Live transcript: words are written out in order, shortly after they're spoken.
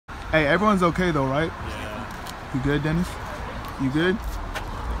Hey, everyone's okay though, right? Yeah. You good, Dennis? You good?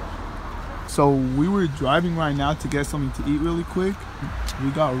 So we were driving right now to get something to eat really quick.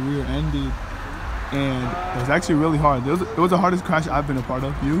 We got rear-ended, and it was actually really hard. It was the hardest crash I've been a part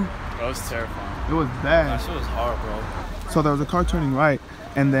of. You? Bro, it was terrifying. It was bad. That shit was hard, bro. So there was a car turning right,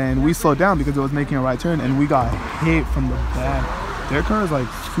 and then we slowed down because it was making a right turn, and we got hit from the back. Their car is like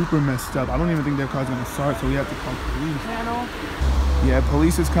super messed up. I don't even think their car's gonna start, so we have to call police. Yeah,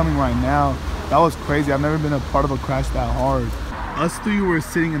 police is coming right now. That was crazy. I've never been a part of a crash that hard. Us three were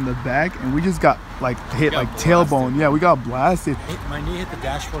sitting in the back, and we just got like hit like tailbone. Yeah, we got blasted. My knee hit the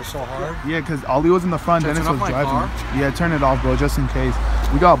dashboard so hard. Yeah, because Ali was in the front, Dennis was driving. Car? Yeah, turn it off, bro, just in case.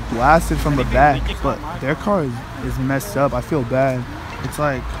 We got blasted from the back, but their car is messed up. I feel bad. It's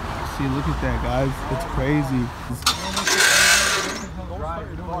like, see, look at that, guys. It's crazy.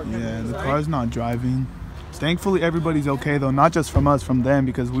 Yeah, the car's not driving. Thankfully, everybody's okay, though. Not just from us, from them,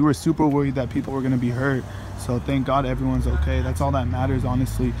 because we were super worried that people were going to be hurt. So thank God everyone's okay. That's all that matters,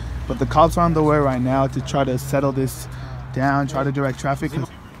 honestly. But the cops are on the way right now to try to settle this down, try to direct traffic.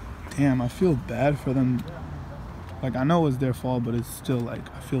 Damn, I feel bad for them. Like, I know it was their fault, but it's still like,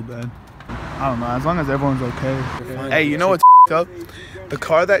 I feel bad. I don't know, as long as everyone's okay. Hey, you know what's up? The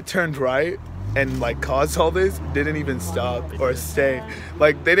car that turned right and like caused all this didn't even stop or stay.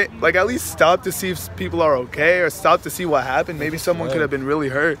 Like, they didn't like at least stop to see if people are okay or stop to see what happened. Maybe someone could have been really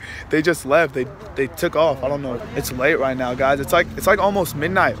hurt. They just left. They took off. I don't know. It's late right now, guys. It's like almost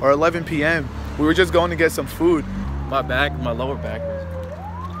midnight or 11 p.m. We were just going to get some food. My lower back.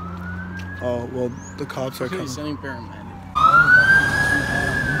 Oh, well, the cops are coming. Sending paramedic.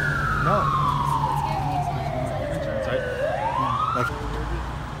 No.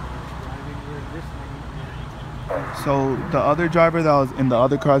 So the other driver that was in the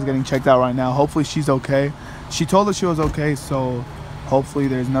other car is getting checked out right now. Hopefully she's okay. She told us she was okay, so hopefully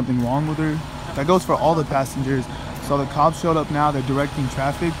there's nothing wrong with her. That goes for all the passengers. So the cops showed up now. They're directing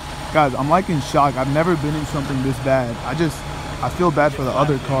traffic. Guys, I'm like in shock. I've never been in something this bad. I feel bad for the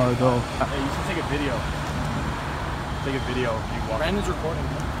other car though. Hey, you should take a video. Take a video of you walking. Brandon's recording.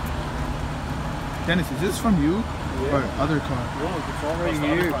 Dennis, is this from you? Yeah. Or other car? No, it's already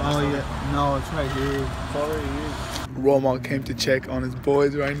here. Oh yeah, no, it's right here. It's already here. Romal came to check on his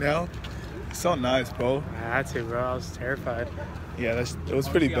boys right now. So nice, bro. I had to, bro. I was terrified. Yeah, it was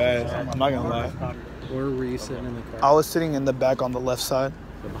pretty bad. I'm not gonna lie. Where were you sitting in the car? I was sitting in the back on the left side.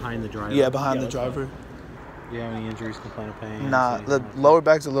 So behind the driver? Yeah, behind the driver. Do you have any injuries, complaint of pain? Nah, the lower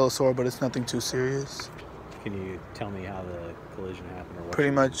back's a little sore, but it's nothing too serious. Can you tell me how the collision happened? Or what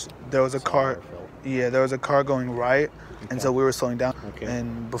Pretty much, there was a car. Yeah, there was a car going right, and so we were slowing down. Okay.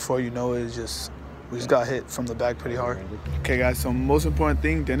 And before you know it, we just got hit from the back pretty hard. Okay, guys. So most important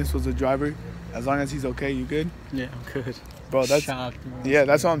thing, Dennis was the driver. As long as he's okay, you good? Yeah, I'm good. Bro, that's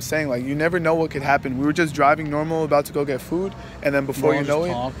what I'm saying. Like, you never know what could happen. We were just driving normal, about to go get food, and then before you know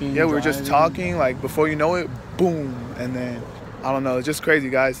it, we were just talking. Like, before you know it, boom, and then I don't know. It's just crazy,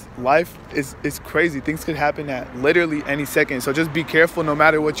 guys. Life is crazy. Things could happen at literally any second. So just be careful no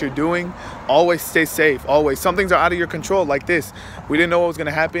matter what you're doing. Always stay safe. Always. Some things are out of your control, like this. We didn't know what was going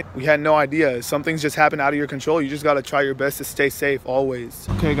to happen. We had no idea. Some things just happen out of your control. You just got to try your best to stay safe always.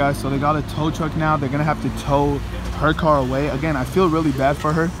 Okay, guys. So they got a tow truck now. They're going to have to tow her car away. Again, I feel really bad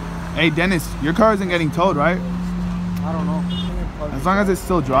for her. Hey, Dennis, your car isn't getting towed, right? I don't know. As long as it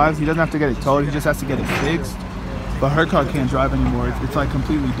still drives, he doesn't have to get it towed. He just has to get it fixed. But her car can't drive anymore. It's like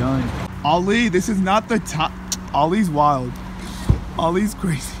completely done. Ali, this is not the time. Ali's wild. Ali's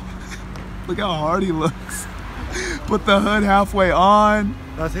crazy. Look how hard he looks. Put the hood halfway on.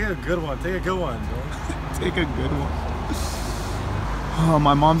 No, take a good one. Take a good one, bro. Take a good one. Oh,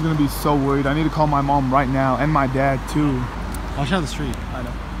 my mom's gonna be so worried. I need to call my mom right now and my dad too. Watch out the street. I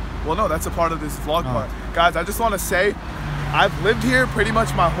know. Well, no, that's a part of this vlog part. Guys, I just want to say, I've lived here pretty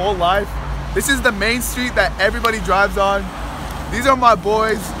much my whole life. This is the main street that everybody drives on. These are my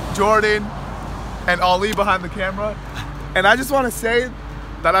boys, Jordan and Ali behind the camera. And I just want to say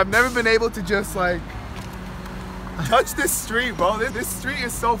that I've never been able to just like touch this street, bro. This street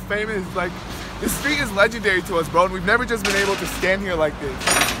is so famous. Like, this street is legendary to us, bro. And we've never just been able to stand here like this.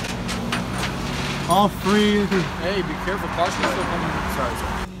 All free. Hey, be careful. Cars can still come.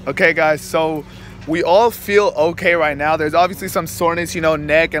 Sorry. Okay, guys, so we all feel okay right now. There's obviously some soreness, you know,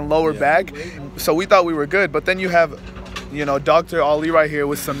 neck and lower back. So we thought we were good. But then you have, you know, Dr. Ali right here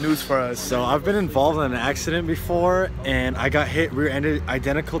with some news for us. So I've been involved in an accident before, and I got hit rear-ended,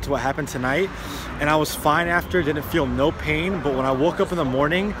 identical to what happened tonight. And I was fine after, didn't feel no pain. But when I woke up in the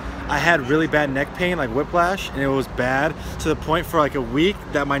morning, I had really bad neck pain, like whiplash, and it was bad to the point for like a week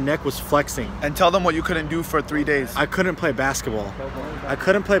that my neck was flexing. And tell them what you couldn't do for 3 days. I couldn't play basketball. I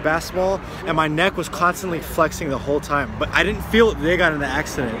couldn't play basketball, and my neck was constantly flexing the whole time. But I didn't feel they got in an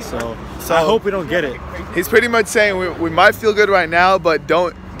accident, so I hope we don't get it. He's pretty much saying we might feel good right now, but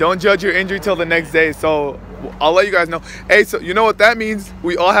don't judge your injury till the next day. So I'll let you guys know. Hey, so you know what that means?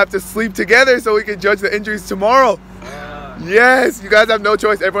 We all have to sleep together so we can judge the injuries tomorrow. Yes, you guys have no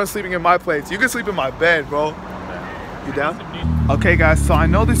choice. Everyone's sleeping in my place. You can sleep in my bed, bro. You down? Okay, guys, so I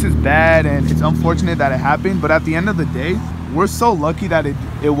know this is bad and it's unfortunate that it happened, but at the end of the day, we're so lucky that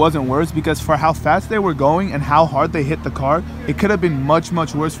it wasn't worse, because for how fast they were going and how hard they hit the car, it could have been much,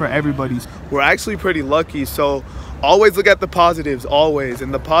 much worse for everybody. We're actually pretty lucky, so always look at the positives, always.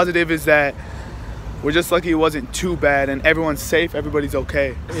 And the positive is that we're just lucky it wasn't too bad and everyone's safe, everybody's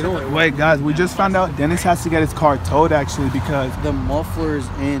okay. You know what? Wait, guys, we just found out Dennis has to get his car towed actually because The muffler's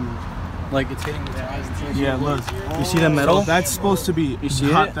in. Like it's hitting the tires and stuff. yeah, look. You see the metal? So that's supposed to be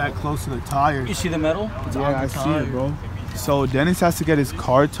see not it? that close to the tires. You see the metal? It's on Yeah, the I see tire. it, bro. So Dennis has to get his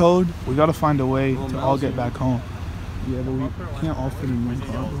car towed. We gotta find a way to all get back home. Yeah, but we can't all fit in one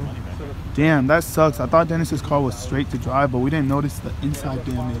car, bro. Damn, that sucks. I thought Dennis's car was straight to drive, but we didn't notice the inside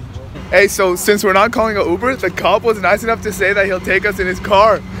damage. Hey, so since we're not calling an Uber, the cop was nice enough to say that he'll take us in his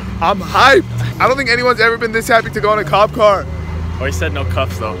car. I'm hyped. I don't think anyone's ever been this happy to go in a cop car. Oh, he said no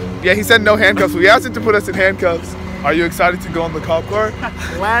cuffs though. Yeah, he said no handcuffs. We asked him to put us in handcuffs. Are you excited to go in the cop car?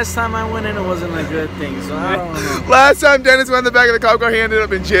 Last time I went in, it wasn't a good thing, so I don't know. Last time Dennis went in the back of the cop car, he ended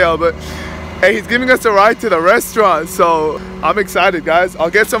up in jail, but hey, he's giving us a ride to the restaurant, so I'm excited, guys. I'll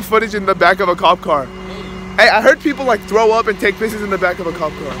get some footage in the back of a cop car. Hey, I heard people like throw up and take pictures in the back of a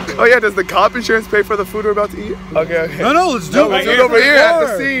cop car. Oh yeah, does the cop insurance pay for the food we're about to eat? Okay. No, let's do it. Let's do it over here at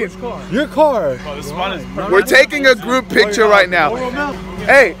the scene. Your car. Oh, this one is perfect. We're taking a group picture right now.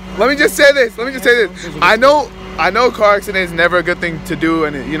 Hey, let me just say this. I know a car accident is never a good thing to do,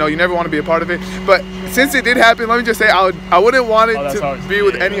 and you know you never want to be a part of it. But since it did happen, let me just say I wouldn't want it to be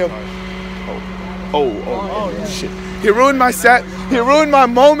with any of. Oh, shit. He ruined my set. He ruined my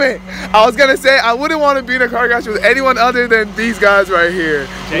moment. I was gonna say I wouldn't want to be in a car crash with anyone other than these guys right here.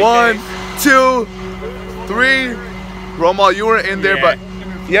 JK. 1, 2, 3. Romal, you were in there, but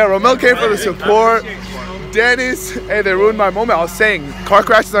yeah, Romel came for the support. Dennis, hey, they ruined my moment. I was saying car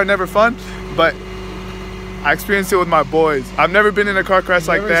crashes are never fun, but I experienced it with my boys. I've never been in a car crash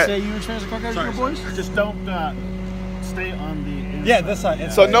like that. Say you experienced a car crash with your boys? Just don't stay on the inside. Yeah, this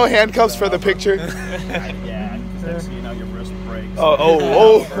side. So no handcuffs for the picture. Yeah, because you know your wrist breaks.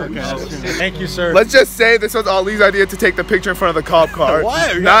 Oh. Thank you, sir. Let's just say this was Ali's idea to take the picture in front of the cop car.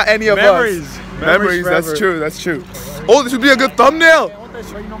 Why? Not any of us. Memories. That's true. Oh, this would be a good thumbnail.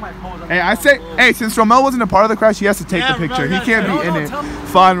 Hey, since Romel wasn't a part of the crash, he has to take the picture. He can't be in it.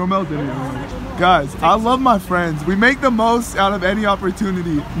 Fine, Romel did it. Guys, I love my friends. We make the most out of any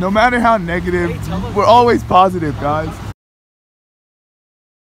opportunity. No matter how negative, we're always positive, guys.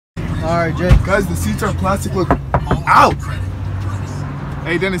 Alright, Jake. Guys, the seats are plastic. Look. Ow!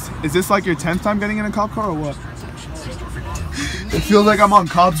 Hey, Dennis, is this like your 10th time getting in a cop car or what? It feels like I'm on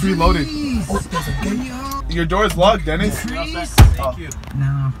Cops Reloaded. Your door's locked, Dennis. Thank you.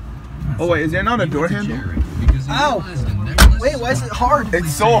 Oh, wait, is there not a door handle? Ow! Wait, why is it hard?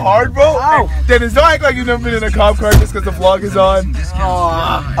 It's so hard, bro. Ow. Hey, Dennis, don't act like you've never been in a cop car just because the vlog is on.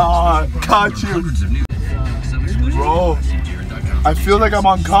 Caught you. Bro, I feel like I'm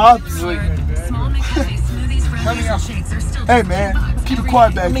on Cops. Hey, man, keep it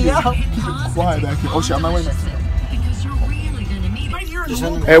quiet back here. Keep it quiet back here. Oh, shit, I'm not waiting.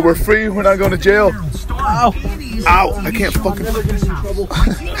 Hey, we're free. We're not going to jail. Ow! Ow! I can't fucking.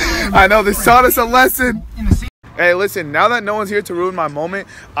 I know, this taught us a lesson. Hey, listen, now that no one's here to ruin my moment,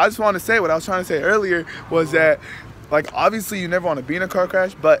 I just want to say what I was trying to say earlier was that, like, obviously you never want to be in a car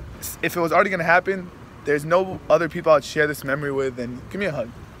crash, but if it was already going to happen, there's no other people I'd share this memory with, and give me a hug.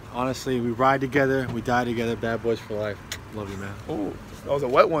 Honestly, we ride together, we die together, bad boys for life. Love you, man. Oh, that was a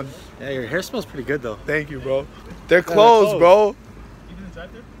wet one. Yeah, your hair smells pretty good, though. Thank you, bro. They're closed, bro.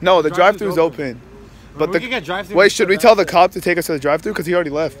 No, the drive-thru's open. But wait, should we tell the cop to take us to the drive-thru? Because he already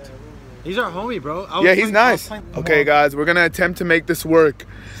left. He's our homie, bro. Yeah, he's nice. Okay, guys, we're going to attempt to make this work.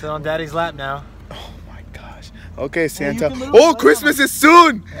 Sit on daddy's lap now. Oh, my gosh. Okay, Santa. Oh, Christmas is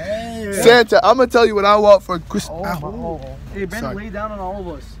soon. Hey, Santa, I'm going to tell you what I want for Christmas. Hey, Ben, lay down on all of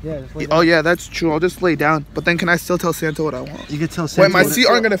us. Yeah, just lay down. Oh, yeah, that's true. I'll just lay down. But then can I still tell Santa what I want? You can tell Santa. Wait, my feet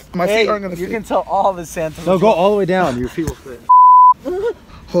aren't going to fit. You can tell all the Santa. No, go all the way down. Your feet will fit.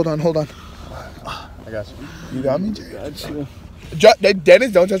 Hold on. I got you. You got me, Jay? Got you.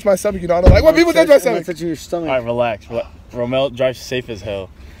 Dennis, don't touch my stomach. You know I don't like when people touch my stomach. Touch your stomach. All right, relax. Romel drives safe as hell.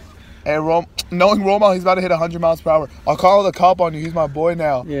 Hey, knowing Roma, he's about to hit 100 miles per hour. I'll call the cop on you. He's my boy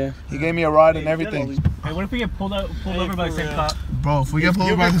now. Yeah. He gave me a ride and everything. Hey, what if we get pulled over by the same cop? Bro, if we get pulled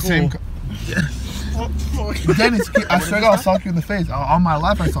over by the same cop. Yeah. Dennis, I swear to God, I'll sock you in the face. On my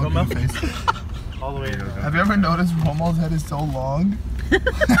life, I sock you in the face. All the way. Have you ever noticed Romo's head is so long?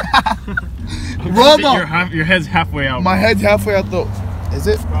 Roma! Your head's halfway out. My head's halfway out the... Is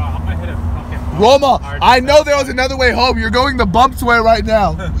it? Bro, I might hit a fucking... Roma, I know there was another way home. You're going the bumps way right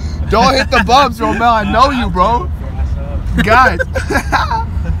now. Don't hit the bumps, Romel. I know you, bro. Guys.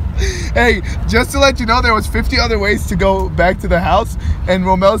 Hey, just to let you know, there was 50 other ways to go back to the house, and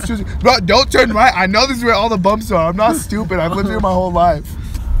Romel's choosing. Bro, don't turn right. I know this is where all the bumps are. I'm not stupid. I've lived here my whole life.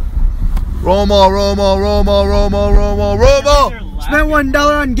 Roma. Spent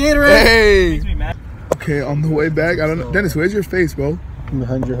 $1 on Gatorade. Hey. Okay, on the way back, I don't know. Dennis, where's your face, bro?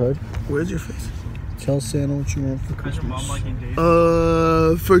 Behind your hood. Where's your face? Tell Santa what you want for Christmas.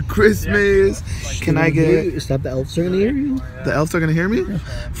 For Christmas, can I get... Stop, the elves are gonna hear you. The elves are gonna hear me?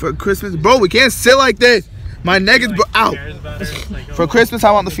 For Christmas, bro, we can't sit like this. My neck is out. For Christmas,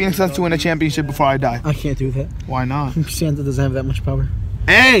 I want the Phoenix Suns to win a championship before I die. I can't do that. Why not? Santa doesn't have that much power.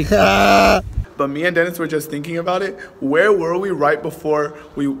 Hey! But me and Dennis were just thinking about it. Where were we right before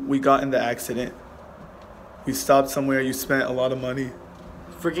we got in the accident? We stopped somewhere, you spent a lot of money.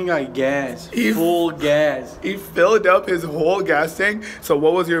 Freaking got gas. Full gas. He filled up his whole gas tank. So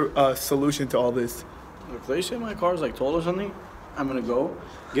what was your solution to all this? If they say my car's like totaled or something, I'm gonna go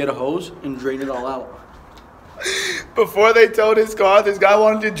get a hose and drain it all out. Before they towed his car, this guy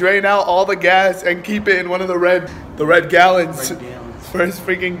wanted to drain out all the gas and keep it in one of the red gallons for his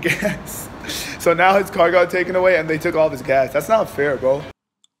freaking gas. So now his car got taken away and they took all his gas. That's not fair, bro.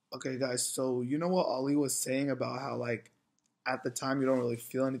 Okay, guys, so you know what Ali was saying about how, like, at the time you don't really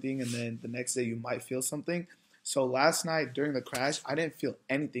feel anything and then the next day you might feel something? So last night during the crash, I didn't feel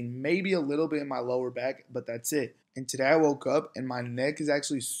anything. Maybe a little bit in my lower back, but that's it. And today I woke up and my neck is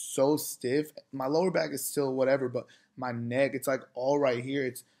actually so stiff. My lower back is still whatever, but my neck, it's like all right here.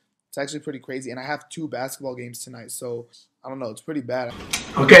 It's actually pretty crazy. And I have 2 basketball games tonight, so I don't know. It's pretty bad.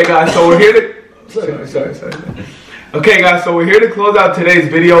 Okay, guys, so we're here to... Sorry. Okay, guys, so we're here to close out today's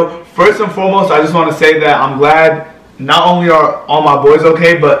video. First and foremost, I just want to say that I'm glad not only are all my boys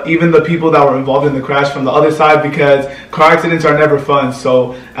okay, but even the people that were involved in the crash from the other side, because car accidents are never fun.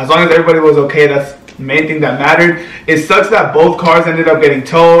 So as long as everybody was okay, that's the main thing that mattered. It sucks that both cars ended up getting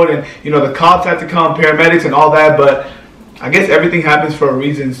towed and, you know, the cops had to come, paramedics and all that, but I guess everything happens for a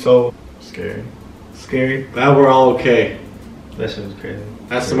reason, so... Scary. Glad we're all okay. That shit was crazy.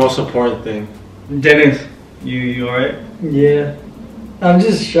 That's the most important thing. Dennis, you alright? Yeah. I'm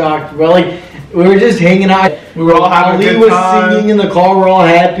just shocked, bro. Like, we were just hanging out. We were all having a good time. Ali was singing in the car. We're all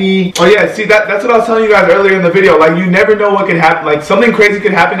happy. Oh yeah, see that's what I was telling you guys earlier in the video. Like, you never know what could happen. Like, something crazy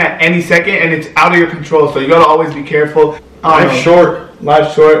could happen at any second, and it's out of your control. So you gotta always be careful. Life's short.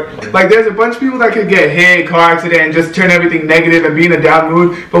 Like, there's a bunch of people that could get hit, car accident, and just turn everything negative and be in a down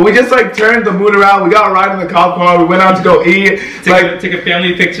mood. But we just, like, turned the mood around. We got a ride in the cop car. We went out to go eat. Take a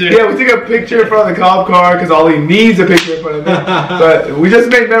family picture. Yeah, we took a picture in front of the cop car because Ollie needs a picture in front of him. But we just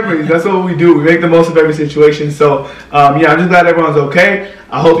make memories. That's what we do. We make the most of every situation. So, yeah, I'm just glad everyone's okay.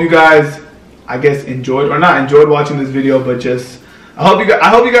 I hope you guys, I guess, enjoyed watching this video, but just... I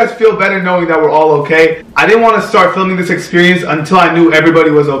hope you guys feel better knowing that we're all okay. I didn't want to start filming this experience until I knew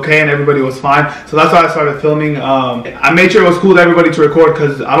everybody was okay and everybody was fine. So that's why I started filming. I made sure it was cool to everybody to record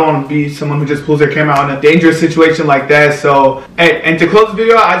because I don't want to be someone who just pulls their camera out in a dangerous situation like that. So, hey, and to close the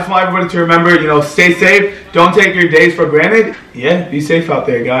video, I just want everybody to remember, you know, stay safe. Don't take your days for granted. Yeah, be safe out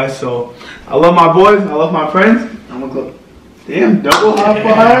there, guys. So, I love my boys. I love my friends. I'm gonna go. Damn, double high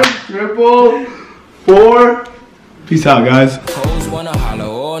five, triple, 4. Peace out, guys. Wanna holler,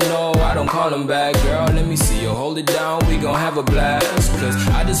 oh no, I don't call him back. Girl, let me see you hold it down, we gon' have a blast. Cause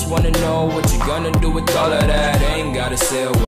I just wanna know what you gonna do with all of that. Ain't gotta say a word.